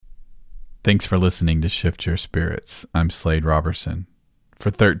Thanks for listening to Shift Your Spirits. I'm Slade Robertson.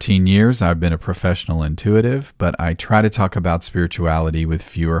 For 13 years, I've been a professional intuitive, but I try to talk about spirituality with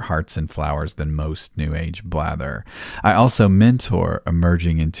fewer hearts and flowers than most New Age blather. I also mentor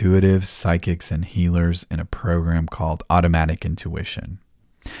emerging intuitives, psychics, and healers in a program called Automatic Intuition.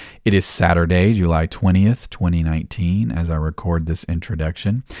 It is Saturday, July 20th, 2019, as I record this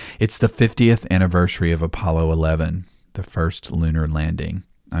introduction. It's the 50th anniversary of Apollo 11, the first lunar landing.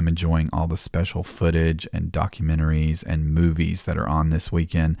 I'm enjoying all the special footage and documentaries and movies that are on this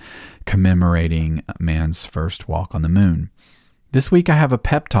weekend commemorating man's first walk on the moon. This week I have a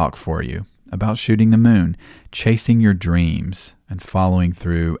pep talk for you about shooting the moon, chasing your dreams, and following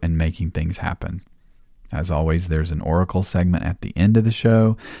through and making things happen. As always, there's an oracle segment at the end of the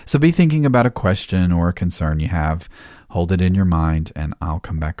show, so be thinking about a question or a concern you have. Hold it in your mind, and I'll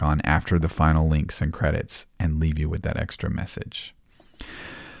come back on after the final links and credits and leave you with that extra message.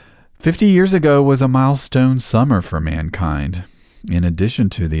 50 years ago was a milestone summer for mankind. In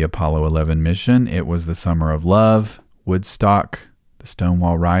addition to the Apollo 11 mission, it was the summer of love, Woodstock, the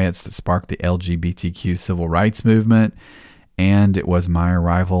Stonewall riots that sparked the LGBTQ civil rights movement, and it was my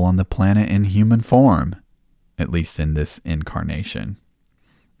arrival on the planet in human form, at least in this incarnation.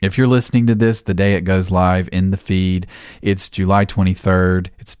 If you're listening to this the day it goes live in the feed, it's July 23rd,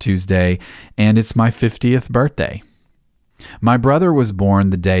 it's Tuesday, and it's my 50th birthday. My brother was born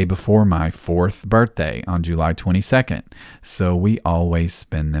the day before my 4th birthday on July 22nd, so we always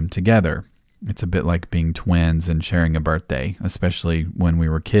spend them together. It's a bit like being twins and sharing a birthday, especially when we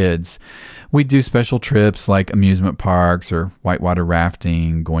were kids. We do special trips like amusement parks or whitewater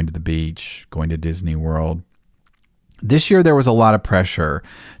rafting, going to the beach, going to Disney World. This year there was a lot of pressure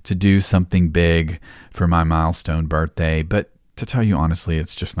to do something big for my milestone birthday, but to tell you honestly,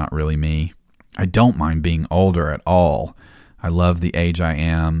 it's just not really me. I don't mind being older at all. I love the age I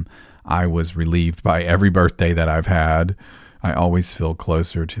am. I was relieved by every birthday that I've had. I always feel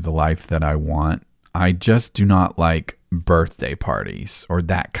closer to the life that I want. I just do not like birthday parties or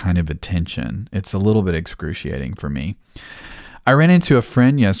that kind of attention. It's a little bit excruciating for me. I ran into a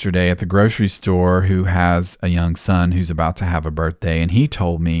friend yesterday at the grocery store who has a young son who's about to have a birthday, and he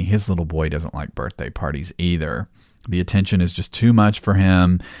told me his little boy doesn't like birthday parties either. The attention is just too much for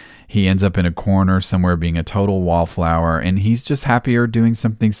him. He ends up in a corner somewhere being a total wallflower, and he's just happier doing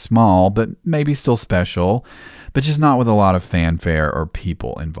something small, but maybe still special, but just not with a lot of fanfare or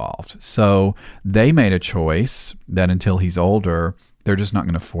people involved. So they made a choice that until he's older, they're just not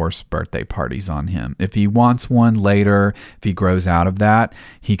going to force birthday parties on him. If he wants one later, if he grows out of that,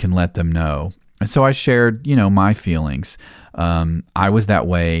 he can let them know. And so I shared, my feelings. I was that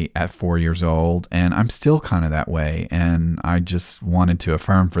way at 4 years old, and I'm still kind of that way. And I just wanted to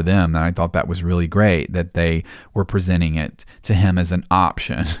affirm for them that I thought that was really great that they were presenting it to him as an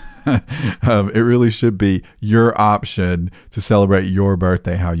option. It really should be your option to celebrate your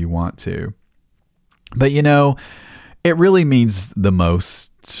birthday how you want to. But it really means the most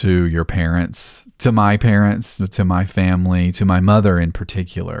to your parents, to my parents, to my family, to my mother in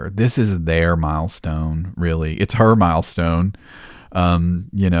particular. This is their milestone, really. It's her milestone.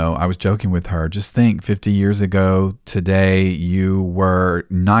 I was joking with her. Just think, 50 years ago today, you were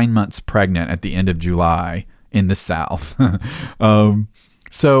 9 months pregnant at the end of July in the South.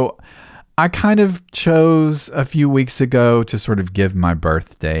 So I kind of chose a few weeks ago to sort of give my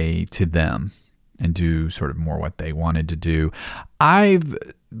birthday to them and do sort of more what they wanted to do. I've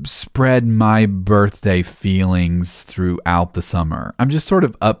spread my birthday feelings throughout the summer. I'm just sort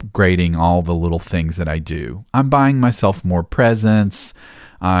of upgrading all the little things that I do. I'm buying myself more presents.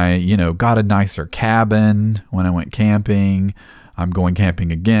 I, got a nicer cabin when I went camping. I'm going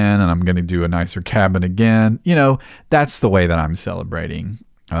camping again, and I'm going to do a nicer cabin again. That's the way that I'm celebrating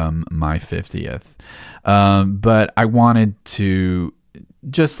my 50th. But I wanted to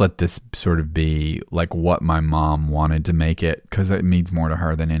just let this sort of be like what my mom wanted to make it, because it means more to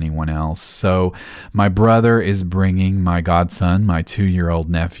her than anyone else. So my brother is bringing my godson, my 2-year-old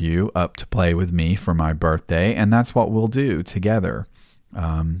nephew, up to play with me for my birthday, and that's what we'll do together.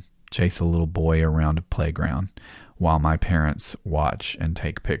 Chase a little boy around a playground while my parents watch and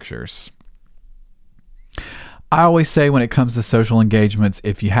take pictures. I always say when it comes to social engagements,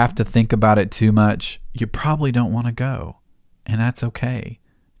 if you have to think about it too much, you probably don't want to go. And that's okay.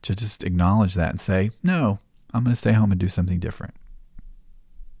 To just acknowledge that and say, no, I'm going to stay home and do something different.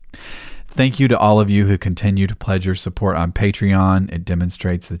 Thank you to all of you who continue to pledge your support on Patreon. It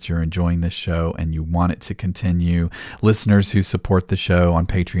demonstrates that you're enjoying this show and you want it to continue. Listeners who support the show on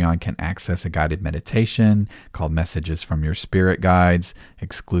Patreon can access a guided meditation called Messages from Your Spirit Guides,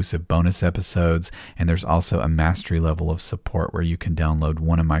 exclusive bonus episodes, and there's also a mastery level of support where you can download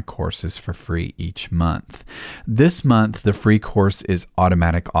one of my courses for free each month. This month, the free course is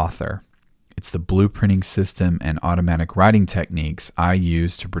Automatic Author. It's the blueprinting system and automatic writing techniques I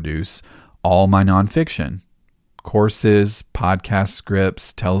use to produce all my nonfiction, courses, podcast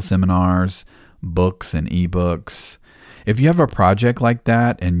scripts, teleseminars, books, and ebooks. If you have a project like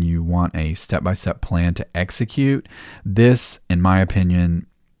that and you want a step-by-step plan to execute, this, in my opinion,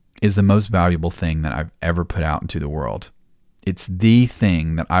 is the most valuable thing that I've ever put out into the world. It's the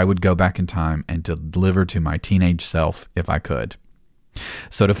thing that I would go back in time and deliver to my teenage self if I could.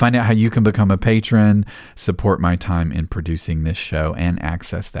 So to find out how you can become a patron, support my time in producing this show, and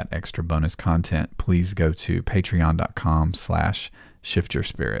access that extra bonus content, please go to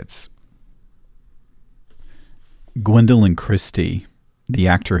patreon.com/shiftyourspirits. Gwendoline Christie, the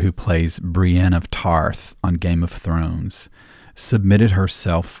actor who plays Brienne of Tarth on Game of Thrones, submitted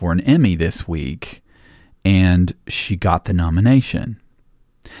herself for an Emmy this week, and she got the nomination.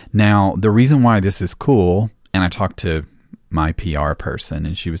 Now, the reason why this is cool, and I talked to my PR person,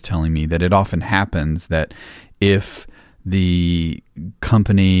 and she was telling me that it often happens that if the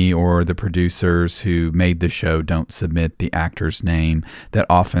company or the producers who made the show don't submit the actor's name, that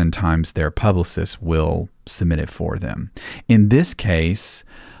oftentimes their publicist will submit it for them. In this case,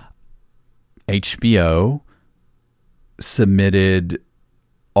 HBO submitted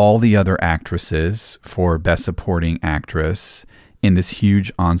all the other actresses for Best Supporting Actress in this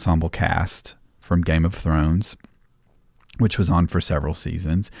huge ensemble cast from Game of Thrones, which was on for several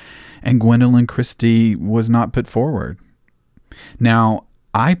seasons, and Gwendoline Christie was not put forward. Now,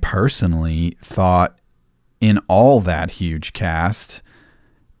 I personally thought in all that huge cast,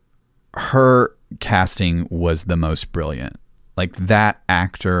 her casting was the most brilliant. Like, that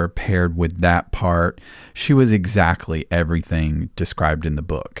actor paired with that part, she was exactly everything described in the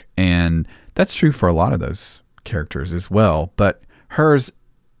book. And that's true for a lot of those characters as well. But hers,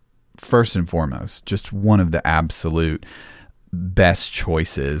 first and foremost, just one of the absolute best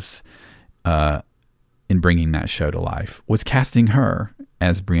choices in bringing that show to life was casting her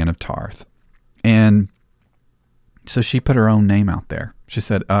as Brienne of Tarth. And so she put her own name out there. She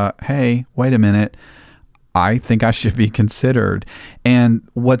said, hey, wait a minute. I think I should be considered. And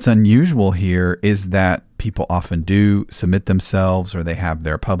what's unusual here is that people often do submit themselves, or they have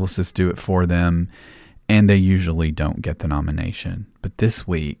their publicist do it for them, and they usually don't get the nomination. But this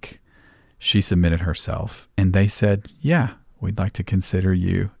week, she submitted herself, and they said, yeah, we'd like to consider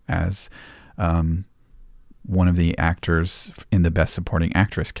you as one of the actors in the Best Supporting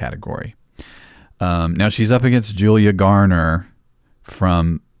Actress category. Now, she's up against Julia Garner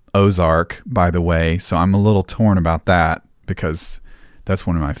from Ozark, by the way, so I'm a little torn about that because that's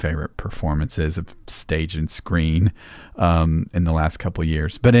one of my favorite performances of stage and screen in the last couple of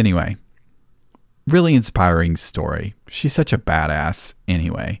years. But anyway, really inspiring story. She's such a badass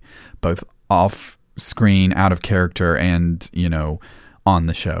anyway, both off screen, out of character, and, you know, on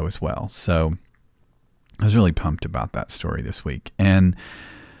the show as well. So I was really pumped about that story this week. And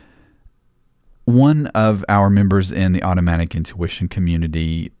one of our members in the Automatic Intuition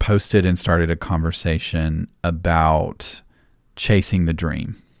community posted and started a conversation about chasing the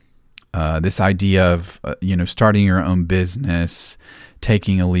dream. This idea of, starting your own business,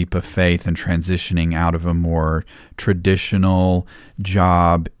 taking a leap of faith and transitioning out of a more traditional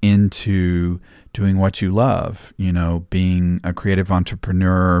job into doing what you love, being a creative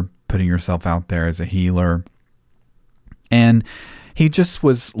entrepreneur, putting yourself out there as a healer. And he just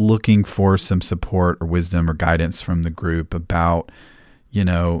was looking for some support or wisdom or guidance from the group about,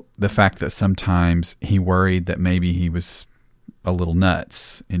 the fact that sometimes he worried that maybe he was a little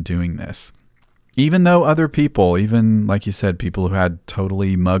nuts in doing this. Even though other people, even like you said, people who had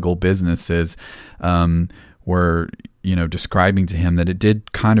totally muggle businesses were, describing to him that it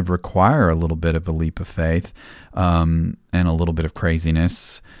did kind of require a little bit of a leap of faith and a little bit of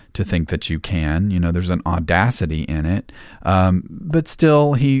craziness to think that you can. There's an audacity in it. But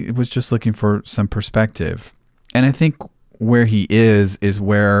still, he was just looking for some perspective. And I think where he is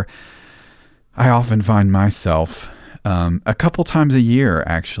where I often find myself a couple times a year,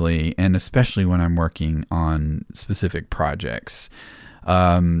 actually, and especially when I'm working on specific projects.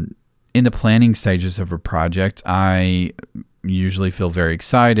 In the planning stages of a project, I usually feel very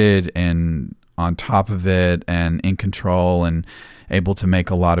excited and on top of it and in control and able to make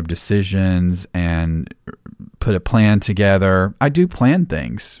a lot of decisions and put a plan together. I do plan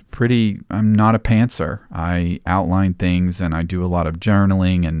things I'm not a pantser. I outline things, and I do a lot of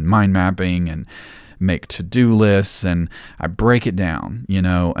journaling and mind mapping and make to-do lists, and I break it down,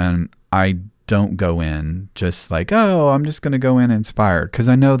 and I don't go in just like, oh, I'm just going to go in inspired, because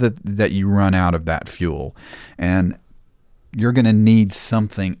I know that you run out of that fuel, and you're going to need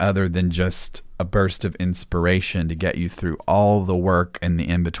something other than just a burst of inspiration to get you through all the work and the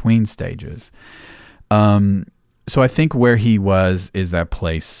in-between stages. So I think where he was is that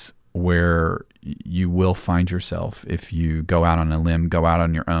place where you will find yourself if you go out on a limb, go out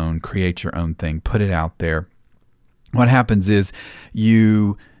on your own, create your own thing, put it out there. What happens is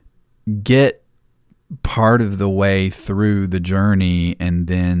you get part of the way through the journey, and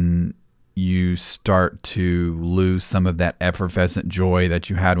then you start to lose some of that effervescent joy that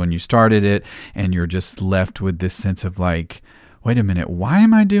you had when you started it, and you're just left with this sense of like, wait a minute, why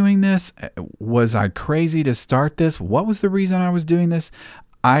am I doing this? Was I crazy to start this? What was the reason I was doing this?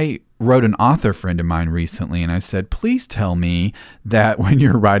 I wrote an author friend of mine recently, and I said, please tell me that when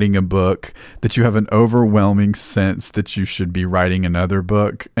you're writing a book that you have an overwhelming sense that you should be writing another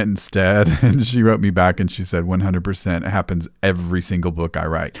book instead. And she wrote me back and she said, 100%, it happens every single book I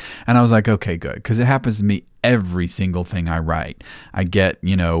write. And I was like, okay, good. Because it happens to me every single thing I write. I get,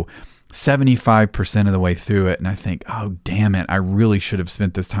 75% of the way through it, and I think, oh, damn it, I really should have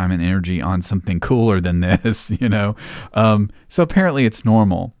spent this time and energy on something cooler than this, So apparently it's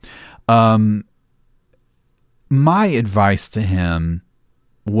normal. My advice to him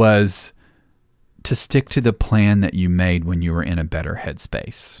was to stick to the plan that you made when you were in a better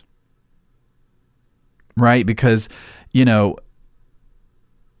headspace. Right? Because,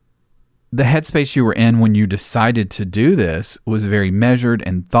 the headspace you were in when you decided to do this was very measured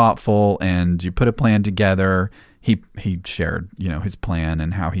and thoughtful, and you put a plan together. He shared, his plan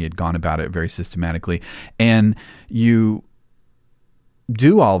and how he had gone about it very systematically. And you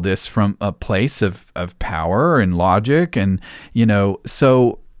do all this from a place of power and logic. And,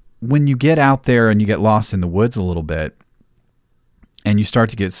 so when you get out there and you get lost in the woods a little bit, and you start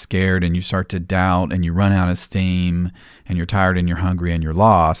to get scared and you start to doubt and you run out of steam and you're tired and you're hungry and you're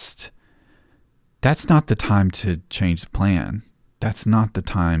lost, that's not the time to change the plan. That's not the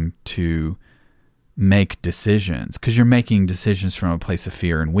time to make decisions, because you're making decisions from a place of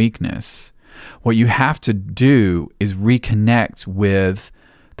fear and weakness. What you have to do is reconnect with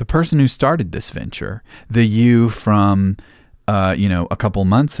the person who started this venture, the you from, a couple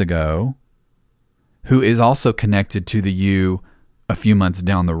months ago, who is also connected to the you a few months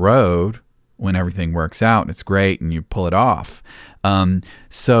down the road when everything works out and it's great and you pull it off.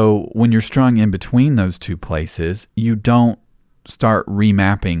 So when you're strung in between those two places, you don't start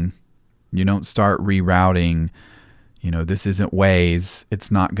remapping. You don't start rerouting. This isn't Waze.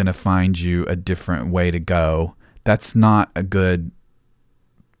 It's not going to find you a different way to go. That's not a good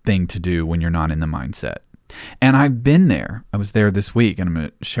thing to do when you're not in the mindset. And I've been there. I was there this week, and I'm going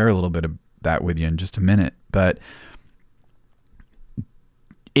to share a little bit of that with you in just a minute. But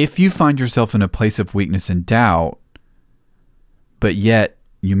if you find yourself in a place of weakness and doubt, but yet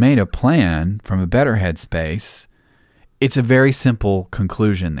you made a plan from a better headspace, it's a very simple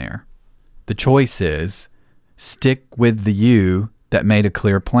conclusion there. The choice is stick with the you that made a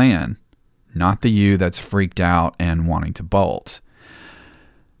clear plan, not the you that's freaked out and wanting to bolt.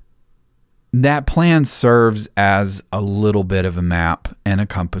 That plan serves as a little bit of a map and a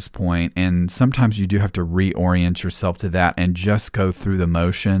compass point, and sometimes you do have to reorient yourself to that and just go through the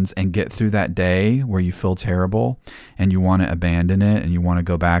motions and get through that day where you feel terrible and you want to abandon it and you want to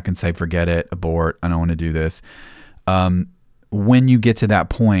go back and say, forget it, abort, I don't want to do this. When you get to that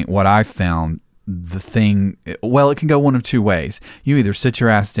point, what I found, it can go one of two ways. You either sit your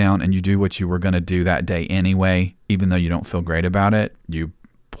ass down and you do what you were going to do that day anyway, even though you don't feel great about it. You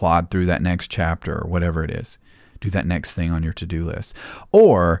plod through that next chapter or whatever it is. Do that next thing on your to-do list.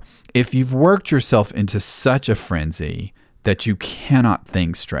 Or if you've worked yourself into such a frenzy that you cannot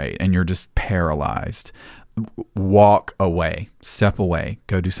think straight and you're just paralyzed, walk away, step away,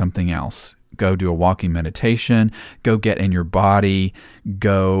 go do something else. Go do a walking meditation, go get in your body,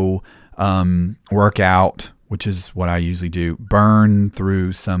 go work out, which is what I usually do. Burn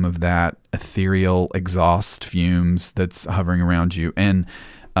through some of that ethereal exhaust fumes that's hovering around you, and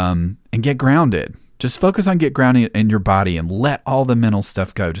get grounded. Just focus on get grounded in your body and let all the mental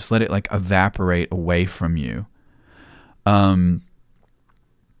stuff go. Just let it evaporate away from you.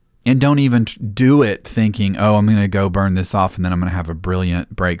 And don't even do it thinking, oh, I'm going to go burn this off and then I'm going to have a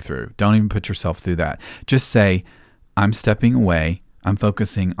brilliant breakthrough. Don't even put yourself through that. Just say, I'm stepping away. I'm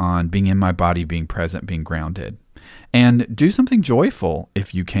focusing on being in my body, being present, being grounded. And do something joyful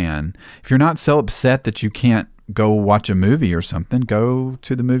if you can. If you're not so upset that you can't go watch a movie or something, go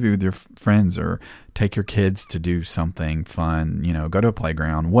to the movie with your friends, or take your kids to do something fun, go to a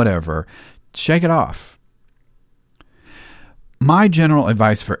playground, whatever. Shake it off. My general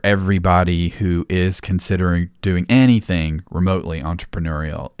advice for everybody who is considering doing anything remotely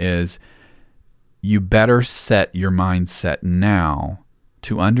entrepreneurial is you better set your mindset now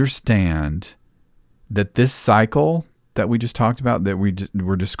to understand that this cycle that we just talked about, that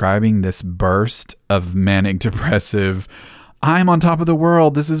we're describing, this burst of manic depressive, I'm on top of the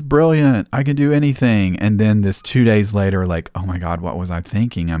world, this is brilliant, I can do anything. And then this 2 days later, like, oh my God, what was I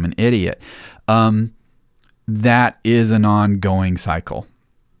thinking? I'm an idiot. That is an ongoing cycle.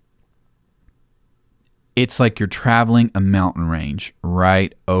 It's like you're traveling a mountain range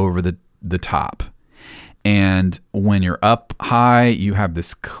right over the top. And when you're up high, you have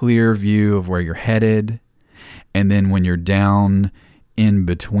this clear view of where you're headed. And then when you're down in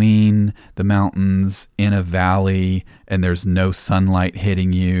between the mountains in a valley and there's no sunlight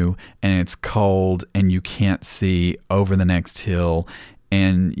hitting you and it's cold and you can't see over the next hill,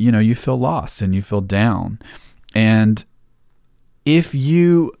 and you feel lost and you feel down. And if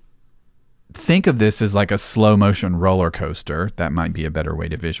you think of this as like a slow motion roller coaster, that might be a better way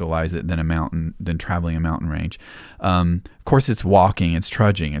to visualize it than traveling a mountain range. Of course, it's walking, it's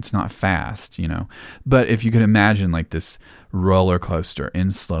trudging, it's not fast, But if you could imagine like this roller coaster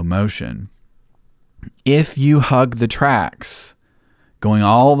in slow motion, if you hug the tracks, going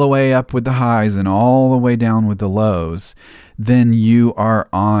all the way up with the highs and all the way down with the lows, then you are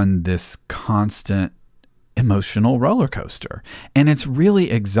on this constant emotional roller coaster. And it's really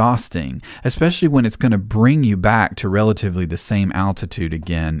exhausting, especially when it's going to bring you back to relatively the same altitude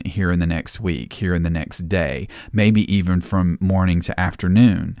again here in the next week, here in the next day, maybe even from morning to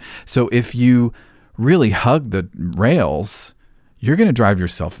afternoon. So if you really hug the rails, you're going to drive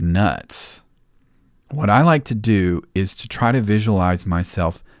yourself nuts. What I like to do is to try to visualize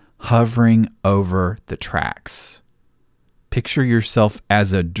myself hovering over the tracks. Picture yourself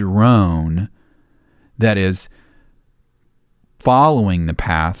as a drone that is following the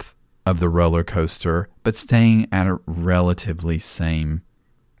path of the roller coaster, but staying at a relatively same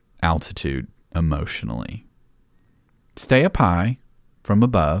altitude emotionally. Stay up high from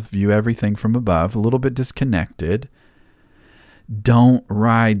above, view everything from above, a little bit disconnected. Don't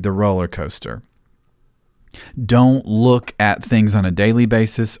ride the roller coaster. Don't look at things on a daily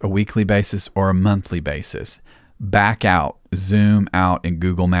basis, a weekly basis, or a monthly basis. Back out, zoom out in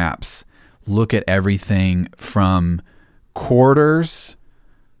Google Maps. Look at everything from quarters,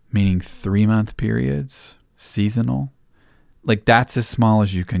 meaning 3-month periods, seasonal. Like that's as small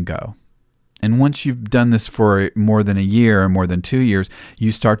as you can go. And once you've done this for more than a year or more than 2 years,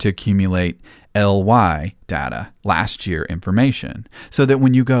 you start to accumulate LY data, last year information, so that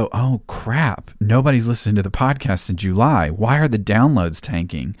when you go, oh crap, nobody's listening to the podcast in July, why are the downloads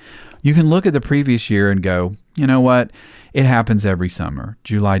tanking? You can look at the previous year and go, you know what? It happens every summer.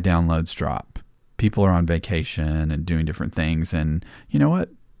 July downloads drop. People are on vacation and doing different things. And you know what?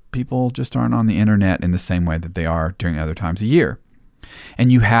 People just aren't on the internet in the same way that they are during other times of year.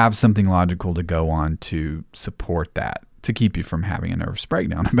 And you have something logical to go on to support that, to keep you from having a nervous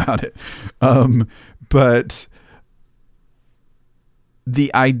breakdown about it. But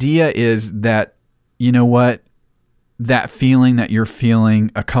the idea is that, you know what? That feeling that you're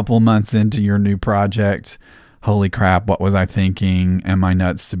feeling a couple months into your new project, holy crap, what was I thinking? Am I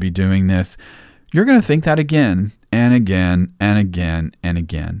nuts to be doing this? You're going to think that again and again and again and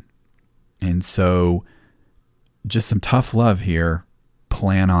again. And so just some tough love here.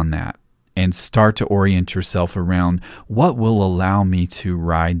 Plan on that and start to orient yourself around what will allow me to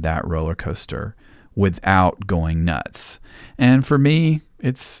ride that roller coaster without going nuts. And for me,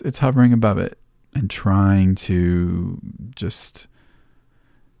 it's hovering above it and trying to just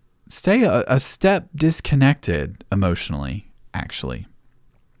stay a step disconnected emotionally, actually.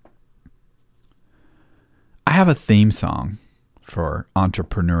 I have a theme song for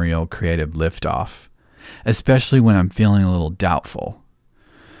entrepreneurial creative liftoff, especially when I'm feeling a little doubtful.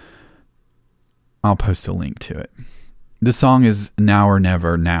 I'll post a link to it. The song is Now or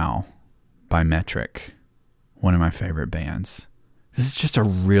Never Now by Metric, one of my favorite bands. This is just a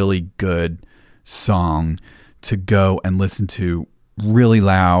really good song to go and listen to really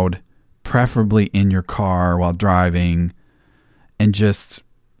loud, preferably in your car while driving, and just,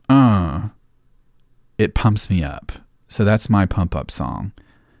 it pumps me up. So that's my pump up song.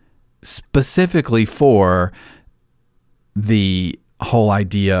 Specifically for the whole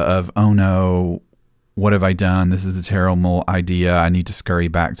idea of, oh no, what have I done? This is a terrible idea. I need to scurry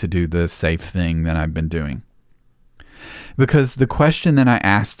back to do the safe thing that I've been doing. Because the question that I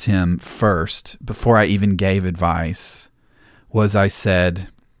asked him first, before I even gave advice, was I said,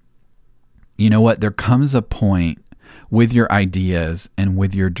 you know what? There comes a point with your ideas and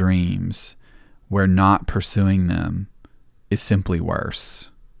with your dreams where not pursuing them is simply worse.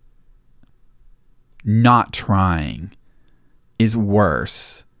 Not trying is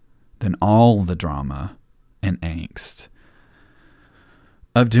worse than all the drama and angst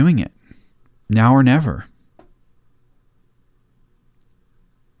of doing it now or never.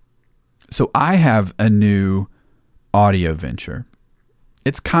 So I have a new audio venture.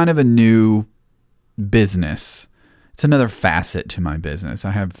 It's kind of a new business. It's another facet to my business.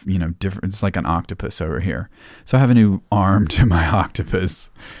 I have, different, it's like an octopus over here. So I have a new arm to my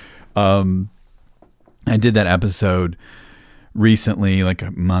octopus. I did that episode recently, like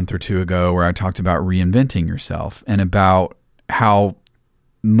a month or two ago, where I talked about reinventing yourself and about how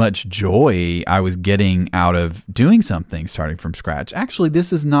much joy I was getting out of doing something starting from scratch. Actually,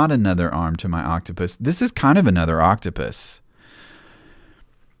 this is not another arm to my octopus. This is kind of another octopus.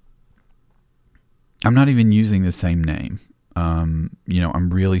 I'm not even using the same name. I'm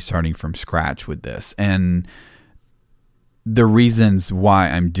really starting from scratch with this. And the reasons why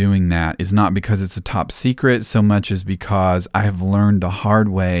I'm doing that is not because it's a top secret so much as because I have learned the hard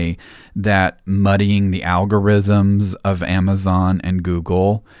way that muddying the algorithms of Amazon and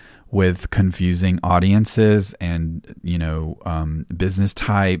Google with confusing audiences and, business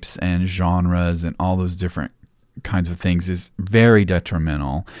types and genres and all those different kinds of things is very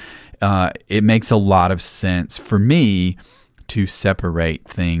detrimental. It makes a lot of sense for me to separate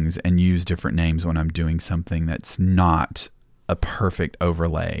things and use different names when I'm doing something that's not a perfect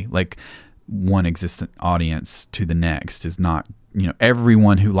overlay. Like one existent audience to the next is not,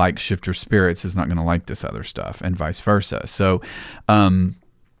 everyone who likes Shift Your Spirits is not going to like this other stuff and vice versa. So,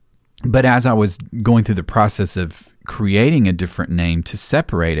 but as I was going through the process of creating a different name to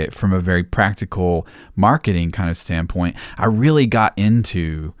separate it from a very practical marketing kind of standpoint, I really got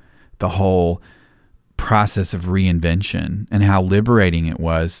into the whole process of reinvention and how liberating it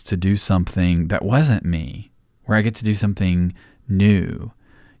was to do something that wasn't me, where I get to do something new.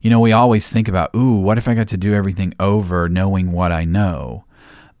 We always think about, what if I got to do everything over knowing what I know?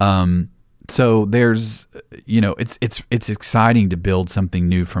 So there's, it's exciting to build something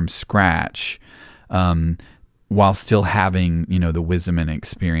new from scratch, while still having, the wisdom and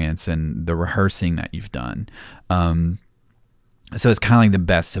experience and the rehearsing that you've done. So it's kind of like the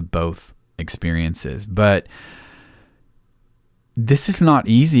best of both experiences. But this is not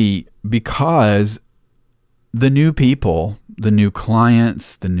easy because the new people, the new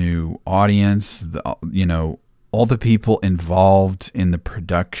clients, the new audience, all the people involved in the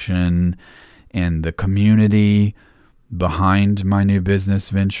production and the community behind my new business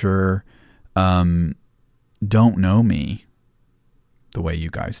venture don't know me the way you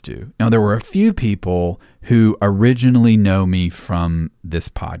guys do. Now, there were a few people who originally know me from this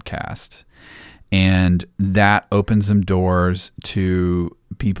podcast, and that opens some doors to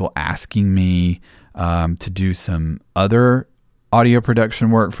people asking me to do some other audio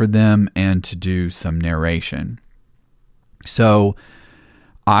production work for them and to do some narration. So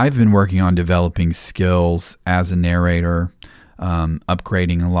I've been working on developing skills as a narrator,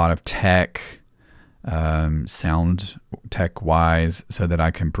 upgrading a lot of tech, sound tech wise, so that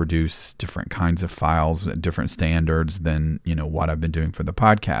I can produce different kinds of files at different standards than, what I've been doing for the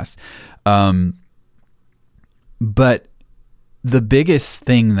podcast. But the biggest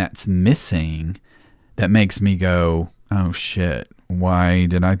thing that's missing that makes me go, oh shit, why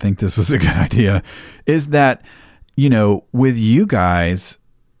did I think this was a good idea, is that, with you guys,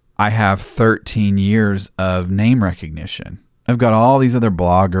 I have 13 years of name recognition. I've got all these other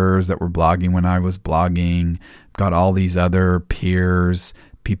bloggers that were blogging when I was blogging. I've got all these other peers,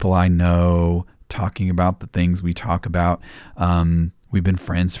 people I know, talking about the things we talk about. We've been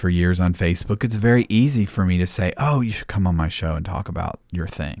friends for years on Facebook. It's very easy for me to say, oh, you should come on my show and talk about your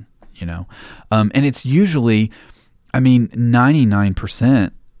thing, and it's usually,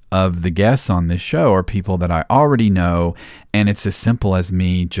 99% of the guests on this show are people that I already know. And it's as simple as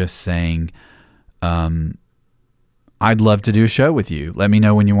me just saying, I'd love to do a show with you. Let me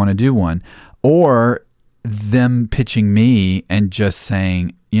know when you want to do one. Or them pitching me and just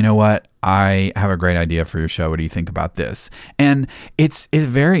saying, you know what, I have a great idea for your show. What do you think about this? And it's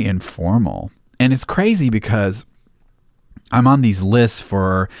very informal. And it's crazy because I'm on these lists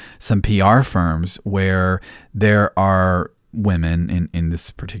for some PR firms where there are women, in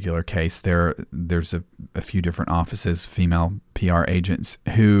this particular case, there's a few different offices, female PR agents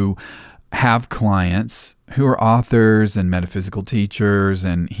who have clients who are authors and metaphysical teachers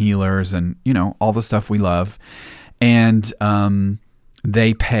and healers and, all the stuff we love. And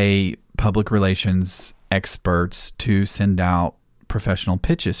they pay public relations experts to send out professional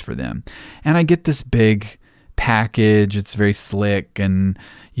pitches for them. And I get this big package. It's very slick, and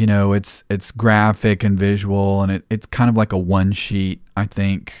it's graphic and visual, and it's kind of like a one sheet. I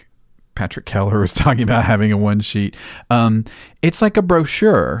think Patrick Keller was talking about having a one sheet. It's like a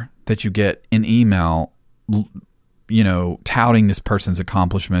brochure that you get in email, touting this person's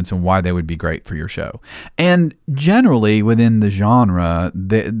accomplishments and why they would be great for your show. And generally within the genre,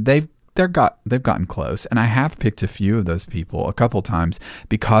 they've gotten close. And I have picked a few of those people a couple times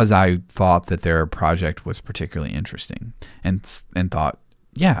because I thought that their project was particularly interesting and thought,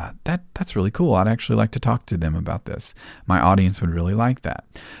 yeah, that's really cool. I'd actually like to talk to them about this. My audience would really like that.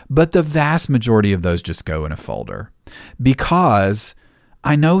 But the vast majority of those just go in a folder because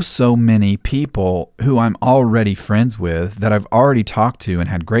I know so many people who I'm already friends with, that I've already talked to and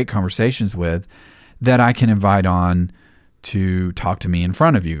had great conversations with, that I can invite on to talk to me in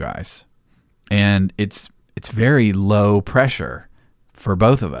front of you guys. And it's very low pressure for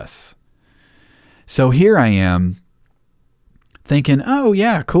both of us. So here I am thinking, oh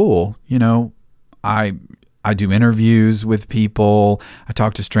yeah, cool. I do interviews with people. I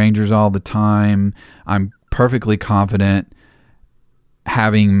talk to strangers all the time. I'm perfectly confident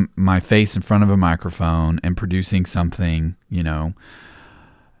having my face in front of a microphone and producing something,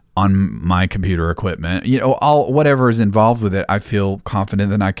 on my computer equipment, whatever is involved with it. I feel confident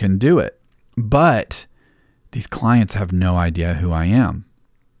that I can do it. But these clients have no idea who I am.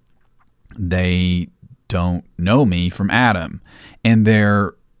 They don't know me from Adam, and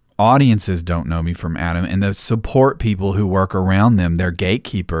their audiences don't know me from Adam, and the support people who work around them, their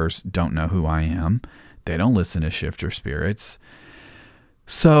gatekeepers, don't know who I am. They don't listen to Shift Your Spirits.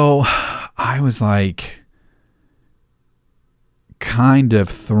 So I was like kind of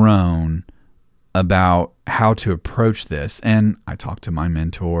thrown about how to approach this. And I talked to my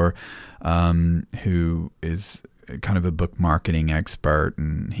mentor, who is kind of a book marketing expert,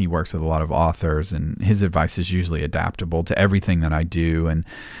 and he works with a lot of authors, and his advice is usually adaptable to everything that I do.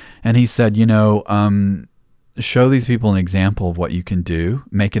 And he said, show these people an example of what you can do,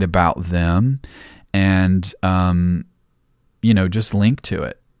 make it about them, and, just link to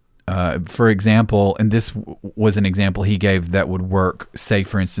it. For example, and this was an example he gave that would work, say,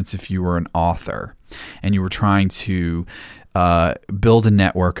 for instance, if you were an author and you were trying to build a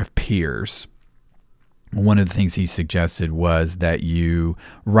network of peers. One of the things he suggested was that you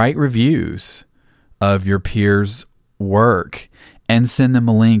write reviews of your peers' work and send them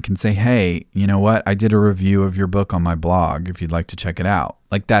a link and say, hey, you know what? I did a review of your book on my blog if you'd like to check it out.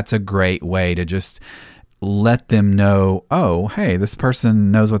 Like, that's a great way to just let them know, oh, hey, this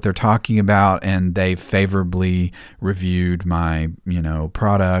person knows what they're talking about, and they favorably reviewed my,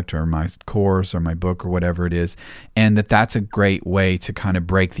 product or my course or my book or whatever it is. And that's a great way to kind of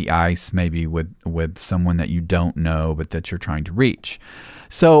break the ice, maybe with someone that you don't know, but that you're trying to reach.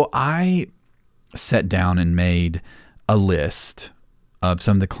 So I sat down and made a list of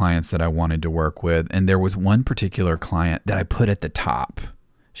some of the clients that I wanted to work with. And there was one particular client that I put at the top.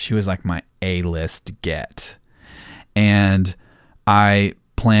 She was like my A-list get. And I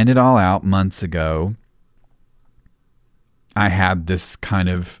planned it all out months ago. I had this kind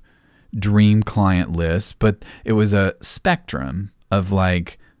of dream client list, but it was a spectrum of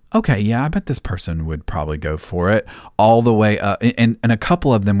like, okay, yeah, I bet this person would probably go for it, all the way up. And a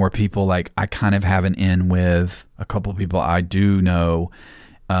couple of them were people like I kind of have an in with, a couple of people I do know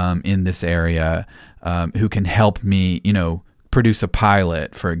in this area who can help me, produce a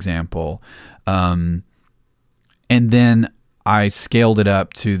pilot, for example. And then I scaled it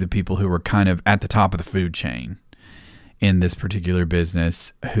up to the people who were kind of at the top of the food chain in this particular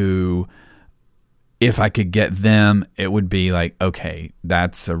business, who, if I could get them, it would be like, okay,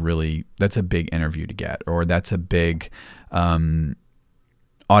 that's a big interview to get, or that's a big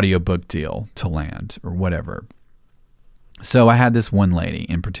audiobook deal to land, or whatever. So I had this one lady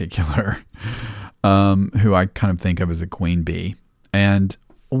in particular who I kind of think of as a queen bee. And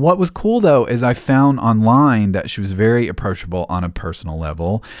what was cool, though, is I found online that she was very approachable on a personal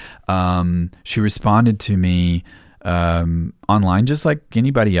level. She responded to me online just like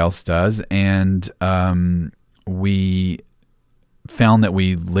anybody else does. And we found that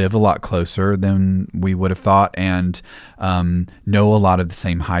we live a lot closer than we would have thought, and know a lot of the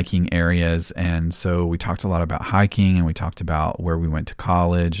same hiking areas. And so we talked a lot about hiking, and we talked about where we went to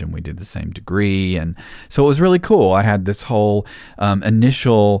college, and we did the same degree. And so it was really cool. I had this whole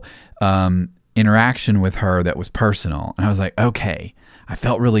initial interaction with her that was personal. And I was like, okay, I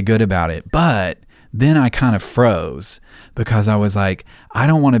felt really good about it. But then I kind of froze because I was like, I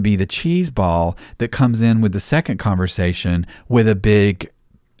don't want to be the cheese ball that comes in with the second conversation with a big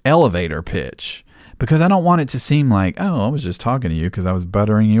elevator pitch, because I don't want it to seem like, oh, I was just talking to you because I was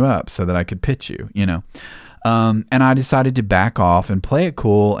buttering you up so that I could pitch you, you know. And I decided to back off and play it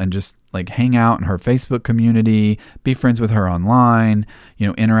cool and just like hang out in her Facebook community, be friends with her online, you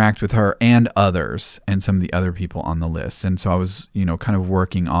know, interact with her and others and some of the other people on the list. And so I was, you know, kind of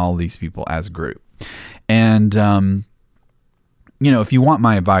working all these people as a group. And, you know, if you want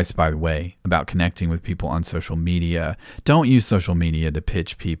my advice, by the way, about connecting with people on social media, don't use social media to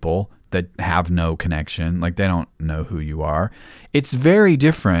pitch people that have no connection. Like, they don't know who you are. It's very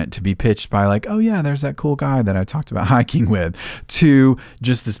different to be pitched by like, oh yeah, there's that cool guy that I talked about hiking with, to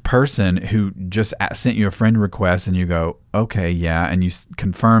just this person who just sent you a friend request and you go, okay, yeah. And you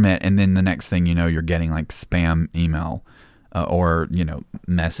confirm it. And then the next thing you know, you're getting like spam email or, you know,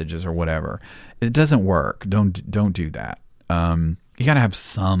 messages or whatever. It doesn't work. Don't do that. You got to have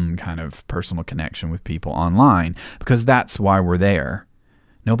some kind of personal connection with people online, because that's why we're there.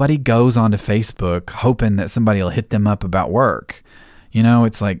 Nobody goes onto Facebook hoping that somebody will hit them up about work. You know,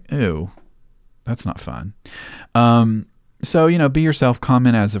 it's like, ew, that's not fun. So, you know, be yourself,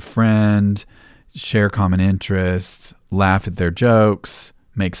 comment as a friend, share common interests, laugh at their jokes,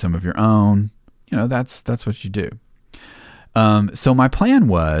 make some of your own. You know, that's what you do. So my plan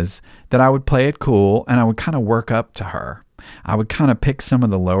was that I would play it cool and I would kind of work up to her. I would kind of pick some of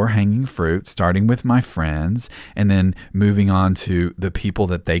the lower hanging fruit, starting with my friends and then moving on to the people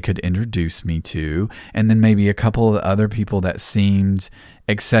that they could introduce me to. And then maybe a couple of the other people that seemed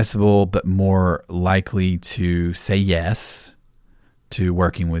accessible, but more likely to say yes to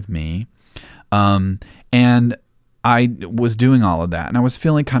working with me. And I was doing all of that and I was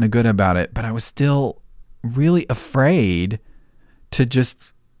feeling kind of good about it, but I was still really afraid to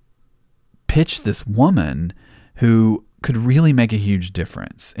just pitch this woman who could really make a huge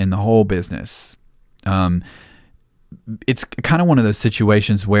difference in the whole business. It's kind of one of those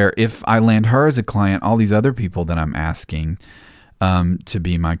situations where if I land her as a client, all these other people that I'm asking to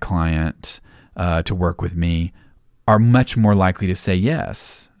be my client, to work with me, are much more likely to say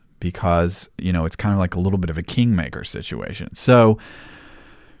yes, because, you know, it's kind of like a little bit of a kingmaker situation. So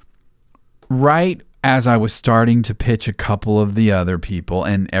right as I was starting to pitch a couple of the other people,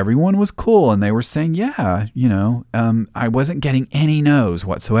 and everyone was cool and they were saying, yeah, you know, I wasn't getting any no's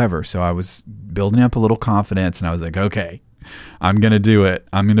whatsoever. So I was building up a little confidence and I was like, okay, I'm going to do it.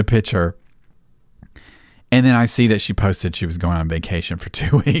 I'm going to pitch her. And then I see that she posted she was going on vacation for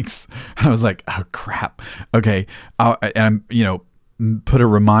 2 weeks. I was like, oh crap. Okay. And you know, put a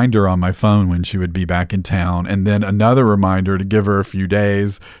reminder on my phone when she would be back in town, and then another reminder to give her a few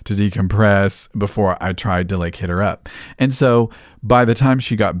days to decompress before I tried to like hit her up. And so by the time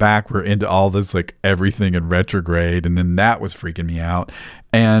she got back, we're into all this like everything in retrograde, and then that was freaking me out.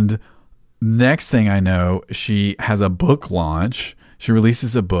 And next thing I know, she has a book launch. She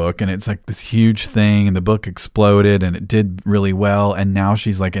releases a book and it's like this huge thing, and the book exploded and it did really well. And now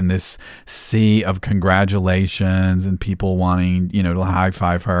she's like in this sea of congratulations and people wanting, you know, to high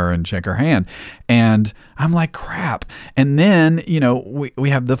five her and shake her hand. And I'm like, crap. And then, you know,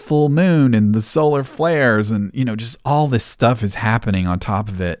 we have the full moon and the solar flares and, you know, just all this stuff is happening on top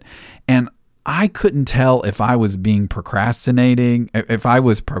of it. And I couldn't tell if I was procrastinating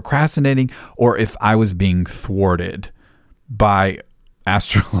or if I was being thwarted by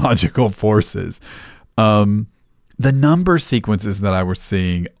astrological forces. The number sequences that I was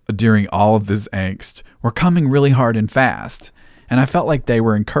seeing during all of this angst were coming really hard and fast, and I felt like they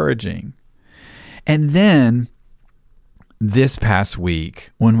were encouraging. And then this past week,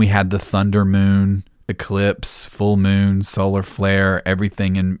 when we had the thunder moon eclipse, full moon, solar flare,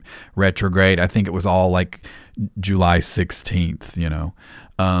 everything in retrograde, I think it was all like July 16th, you know,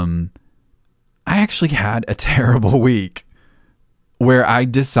 I actually had a terrible week where I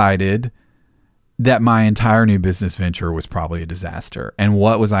decided that my entire new business venture was probably a disaster. And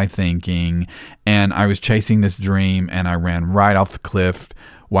what was I thinking? And I was chasing this dream and I ran right off the cliff,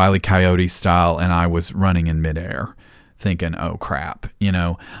 Wile E. Coyote style, and I was running in midair thinking, oh crap, you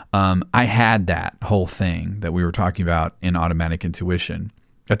know. I had that whole thing that we were talking about in Automatic Intuition.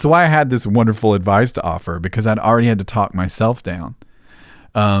 That's why I had this wonderful advice to offer, because I'd already had to talk myself down.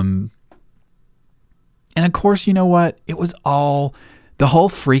 And of course, you know what? It was all, the whole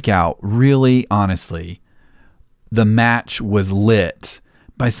freak out, really, honestly, the match was lit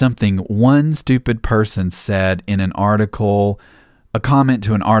by something one stupid person said in an article, a comment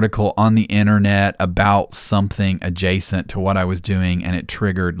to an article on the internet about something adjacent to what I was doing. And it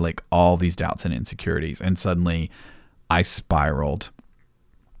triggered like all these doubts and insecurities. And suddenly I spiraled.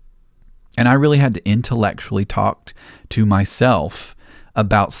 And I really had to intellectually talk to myself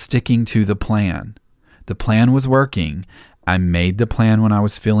about sticking to the plan. The plan was working. I made the plan when I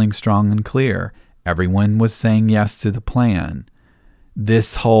was feeling strong and clear. Everyone was saying yes to the plan.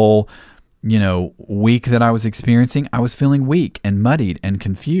 This whole, week that I was experiencing, I was feeling weak and muddied and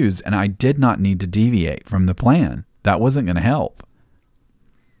confused, and I did not need to deviate from the plan. That wasn't going to help.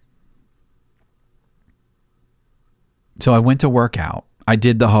 So I went to work out. I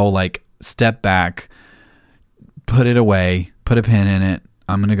did the whole step back, put it away, put a pin in it.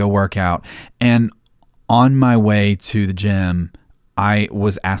 I'm going to go work out. And on my way to the gym, I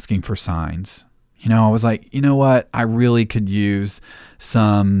was asking for signs. I was like, you know what? I really could use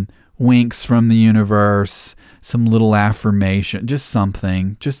some winks from the universe, some little affirmation, just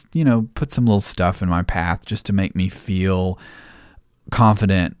something. Just, put some little stuff in my path just to make me feel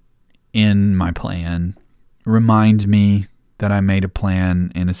confident in my plan. Remind me that I made a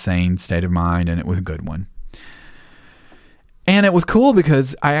plan in a sane state of mind, and it was a good one. And it was cool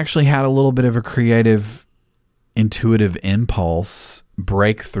because I actually had a little bit of a creative, intuitive impulse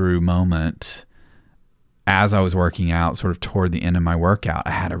breakthrough moment as I was working out, sort of toward the end of my workout.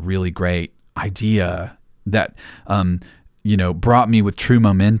 I had a really great idea that, brought me with true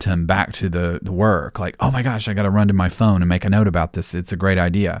momentum back to the work. Like, oh my gosh, I got to run to my phone and make a note about this. It's a great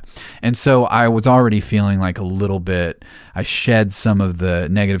idea. And so I was already feeling like a little bit, I shed some of the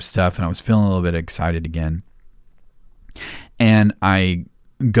negative stuff and I was feeling a little bit excited again. And I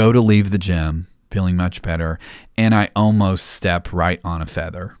go to leave the gym feeling much better. And I almost step right on a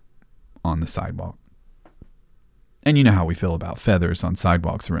feather on the sidewalk. And you know how we feel about feathers on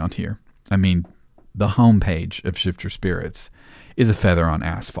sidewalks around here. I mean, the homepage of Shift Your Spirits is a feather on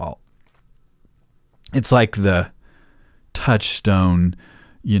asphalt. It's like the touchstone,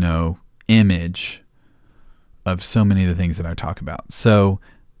 image of so many of the things that I talk about. So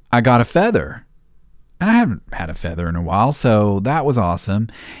I got a feather. And I haven't had a feather in a while, so that was awesome.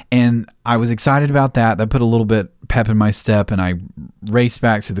 And I was excited about that. That put a little bit pep in my step, and I raced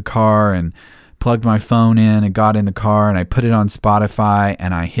back to the car and plugged my phone in and got in the car, and I put it on Spotify,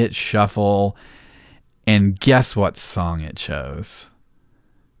 and I hit shuffle. And guess what song it chose?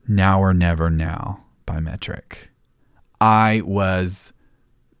 Now or Never Now by Metric. I was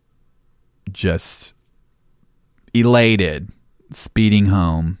just elated, speeding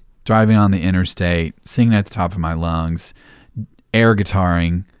home, driving on the interstate, singing at the top of my lungs, air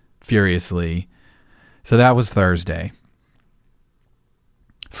guitaring furiously. So that was Thursday.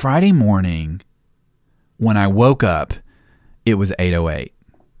 Friday morning, when I woke up, it was 8:08.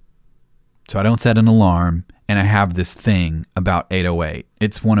 So I don't set an alarm, and I have this thing about 8:08.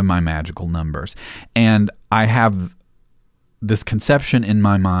 It's one of my magical numbers. And I have this conception in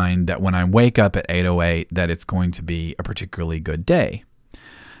my mind that when I wake up at 8:08, that it's going to be a particularly good day.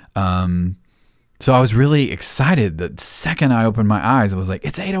 So I was really excited. The second I opened my eyes, I was like,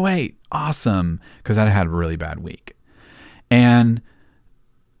 it's 8:08. Awesome. Because I had a really bad week. And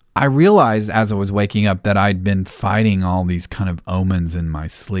I realized as I was waking up that I'd been fighting all these kind of omens in my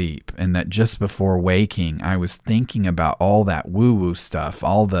sleep, and that just before waking, I was thinking about all that woo-woo stuff,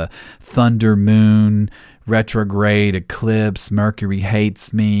 all the thunder, moon, retrograde, eclipse, Mercury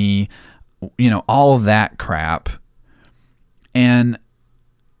hates me, all of that crap. And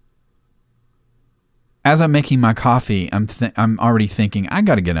as I'm making my coffee, I'm already thinking, I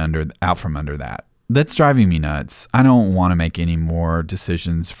got to get out from under that. That's driving me nuts. I don't want to make any more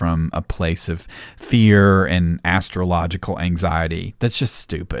decisions from a place of fear and astrological anxiety. That's just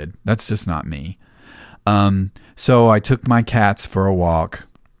stupid. That's just not me. So I took my cats for a walk.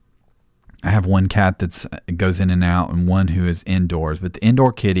 I have one cat that goes in and out and one who is indoors, but the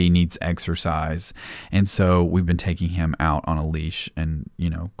indoor kitty needs exercise. And so we've been taking him out on a leash and,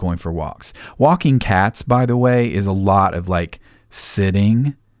 going for walks. Walking cats, by the way, is a lot of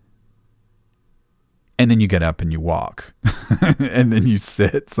sitting, and then you get up and you walk and then you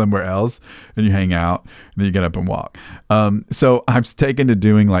sit somewhere else and you hang out and then you get up and walk. So I've taken to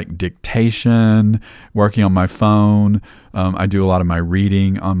doing dictation, working on my phone. I do a lot of my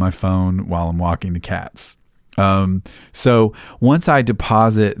reading on my phone while I'm walking the cats. So once I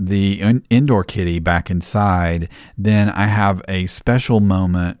deposit the indoor kitty back inside, then I have a special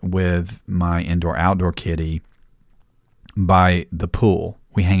moment with my indoor-outdoor kitty by the pool.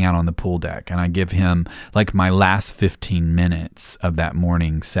 We hang out on the pool deck, and I give him my last 15 minutes of that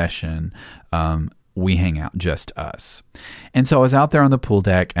morning session. We hang out, just us. And so I was out there on the pool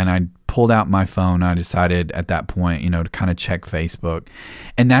deck, and I pulled out my phone. I decided at that point, to kind of check Facebook.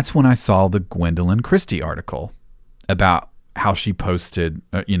 And that's when I saw the Gwendolyn Christie article about how she posted,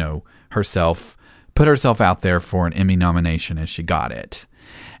 herself, put herself out there for an Emmy nomination, and she got it.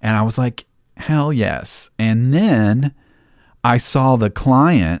 And I was like, hell yes. And then I saw the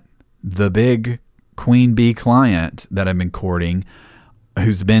client, the big queen bee client that I've been courting,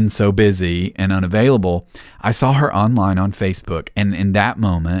 who's been so busy and unavailable. I saw her online on Facebook. And in that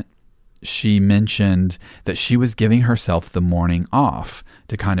moment, she mentioned that she was giving herself the morning off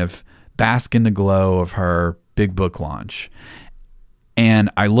to kind of bask in the glow of her big book launch. And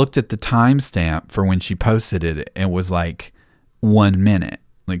I looked at the timestamp for when she posted it. It was like 1 minute.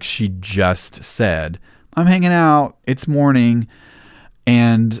 Like she just said, I'm hanging out. It's morning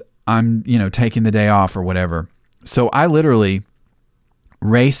and I'm, taking the day off or whatever. So I literally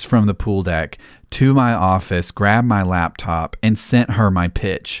raced from the pool deck to my office, grabbed my laptop, and sent her my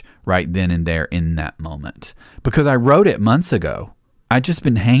pitch right then and there in that moment. Because I wrote it months ago. I'd just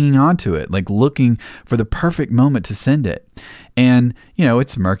been hanging on to it, like looking for the perfect moment to send it. And,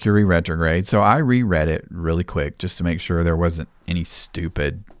 it's Mercury retrograde. So I reread it really quick just to make sure there wasn't any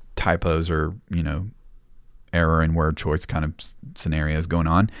stupid typos or, error in word choice kind of scenarios going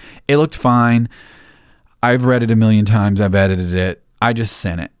on. It looked fine. I've read it a million times. I've edited it. I just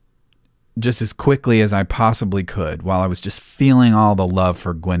sent it just as quickly as I possibly could while I was just feeling all the love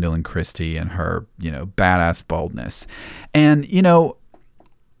for Gwendolyn Christie and her, badass boldness. And,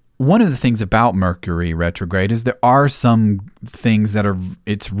 one of the things about Mercury retrograde is there are some things that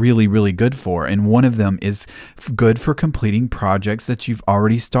it's really, really good for. And one of them is good for completing projects that you've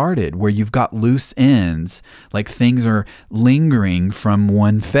already started, where you've got loose ends, like things are lingering from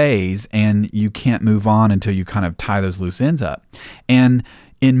one phase and you can't move on until you kind of tie those loose ends up. And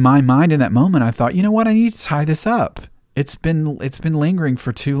in my mind in that moment, I thought, you know what? I need to tie this up. It's been lingering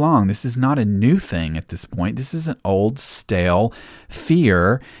for too long. This is not a new thing at this point. This is an old, stale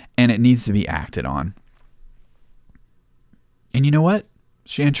fear, and it needs to be acted on. And you know what?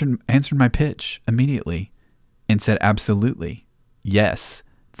 She answered my pitch immediately and said, absolutely. Yes.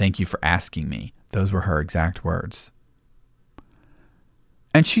 Thank you for asking me. Those were her exact words.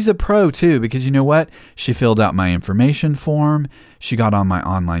 And she's a pro too, because you know what? She filled out my information form. She got on my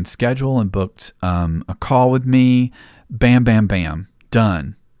online schedule and booked a call with me. Bam, bam, bam.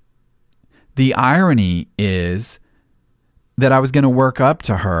 Done. The irony is that I was going to work up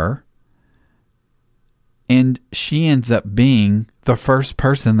to her, and she ends up being the first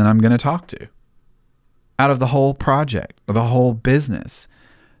person that I'm going to talk to out of the whole project, or the whole business.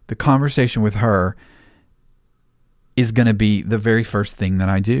 The conversation with her is going to be the very first thing that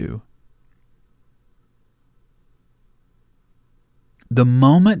I do. The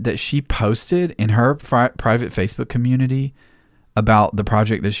moment that she posted in her private Facebook community about the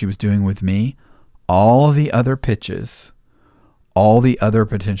project that she was doing with me, all the other pitches, all the other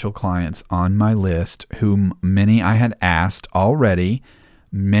potential clients on my list, whom many I had asked already,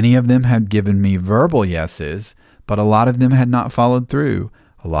 many of them had given me verbal yeses, but a lot of them had not followed through.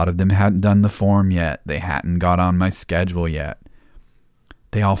 A lot of them hadn't done the form yet. They hadn't got on my schedule yet.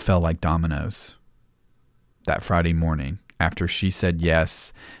 They all fell like dominoes that Friday morning after she said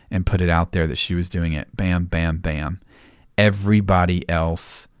yes and put it out there that she was doing it. Bam, bam, bam. Everybody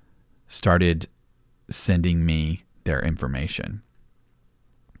else started sending me their information.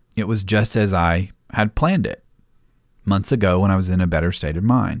 It was just as I had planned it months ago when I was in a better state of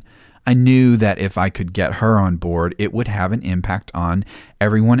mind. I knew that if I could get her on board, it would have an impact on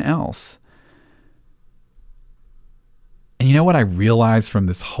everyone else. And you know what I realized from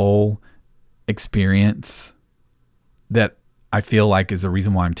this whole experience that I feel like is the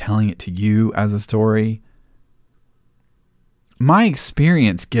reason why I'm telling it to you as a story? My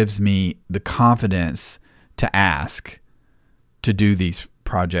experience gives me the confidence to ask to do these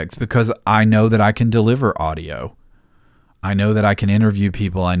projects because I know that I can deliver audio. I know that I can interview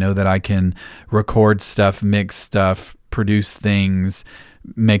people. I know that I can record stuff, mix stuff, produce things,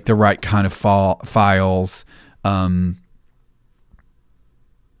 make the right kind of files. I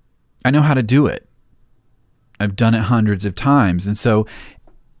know how to do it. I've done it hundreds of times. And so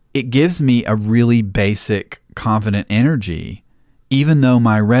it gives me a really basic, confident energy, even though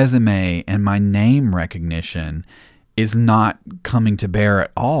my resume and my name recognition is not coming to bear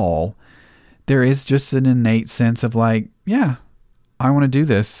at all. There is just an innate sense of like, yeah, I want to do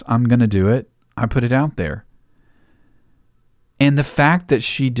this. I'm going to do it. I put it out there. And the fact that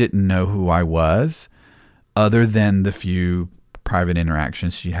she didn't know who I was, other than the few private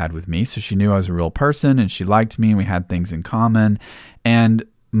interactions she had with me. So she knew I was a real person and she liked me and we had things in common. And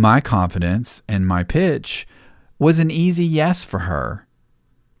my confidence and my pitch was an easy yes for her.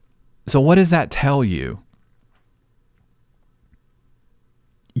 So what does that tell you?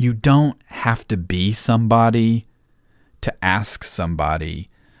 You don't have to be somebody to ask somebody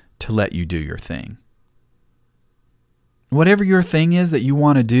to let you do your thing. Whatever your thing is that you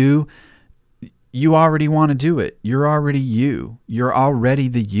want to do, you already want to do it. You're already you. You're already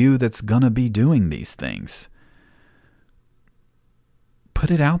the you that's going to be doing these things. Put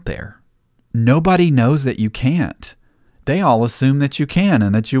it out there. Nobody knows that you can't. They all assume that you can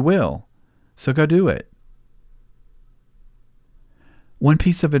and that you will. So go do it. One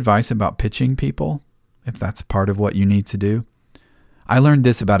piece of advice about pitching people, if that's part of what you need to do. I learned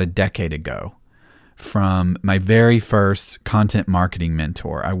this about a decade ago from my very first content marketing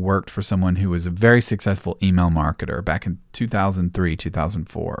mentor. I worked for someone who was a very successful email marketer back in 2003,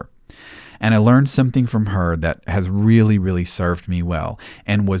 2004. And I learned something from her that has really, really served me well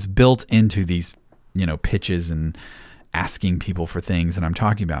and was built into these, pitches and asking people for things that I'm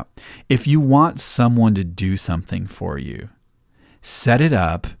talking about. If you want someone to do something for you, set it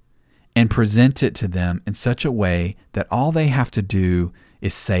up and present it to them in such a way that all they have to do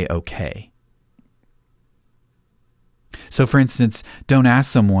is say okay. So for instance, don't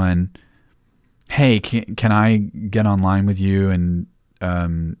ask someone, hey, can I get online with you and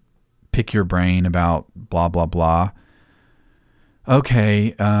pick your brain about blah, blah, blah.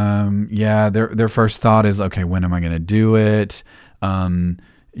 Okay. Their first thought is, okay, when am I going to do it?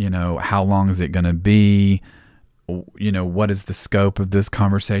 How long is it going to be? What is the scope of this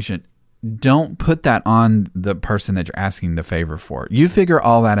conversation? Don't put that on the person that you're asking the favor for. You figure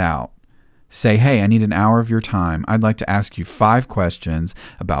all that out. Say, hey, I need an hour of your time. I'd like to ask you 5 questions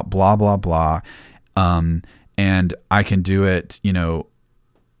about blah, blah, blah. And I can do it,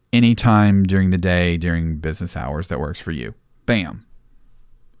 anytime during the day, during business hours that works for you. Bam.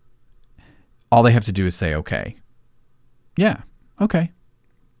 All they have to do is say, okay. Yeah, okay.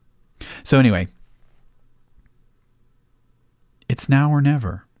 So anyway, it's now or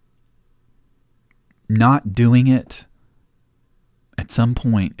never. Not doing it at some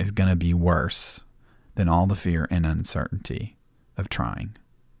point is going to be worse than all the fear and uncertainty of trying.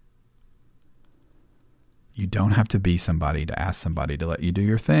 You don't have to be somebody to ask somebody to let you do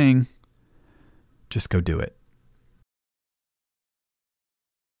your thing. Just go do it.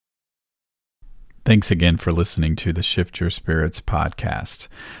 Thanks again for listening to the Shift Your Spirits podcast.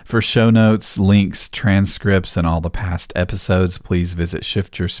 For show notes, links, transcripts, and all the past episodes, please visit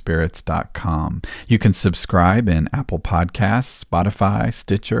shiftyourspirits.com. You can subscribe in Apple Podcasts, Spotify,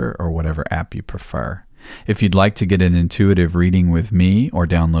 Stitcher, or whatever app you prefer. If you'd like to get an intuitive reading with me or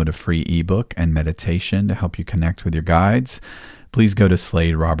download a free ebook and meditation to help you connect with your guides, please go to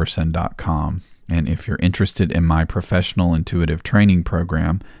sladerobertson.com. And if you're interested in my professional intuitive training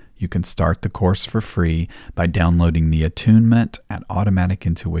program, you can start the course for free by downloading the attunement at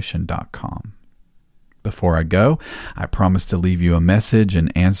automaticintuition.com. Before I go, I promise to leave you a message in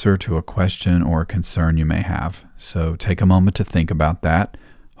answer to a question or a concern you may have. So take a moment to think about that.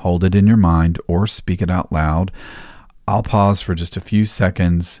 Hold it in your mind or speak it out loud. I'll pause for just a few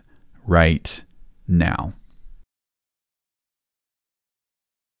seconds right now.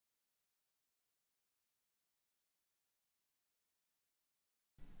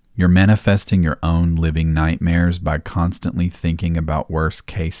 You're manifesting your own living nightmares by constantly thinking about worst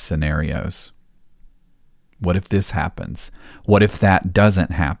case scenarios. What if this happens? What if that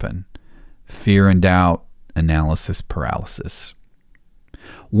doesn't happen? Fear and doubt, analysis paralysis.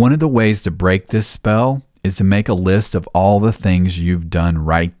 One of the ways to break this spell is to make a list of all the things you've done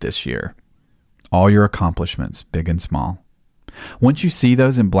right this year. All your accomplishments, big and small. Once you see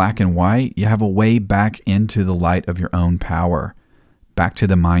those in black and white, you have a way back into the light of your own power. Back to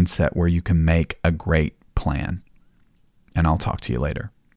the mindset where you can make a great plan. And I'll talk to you later.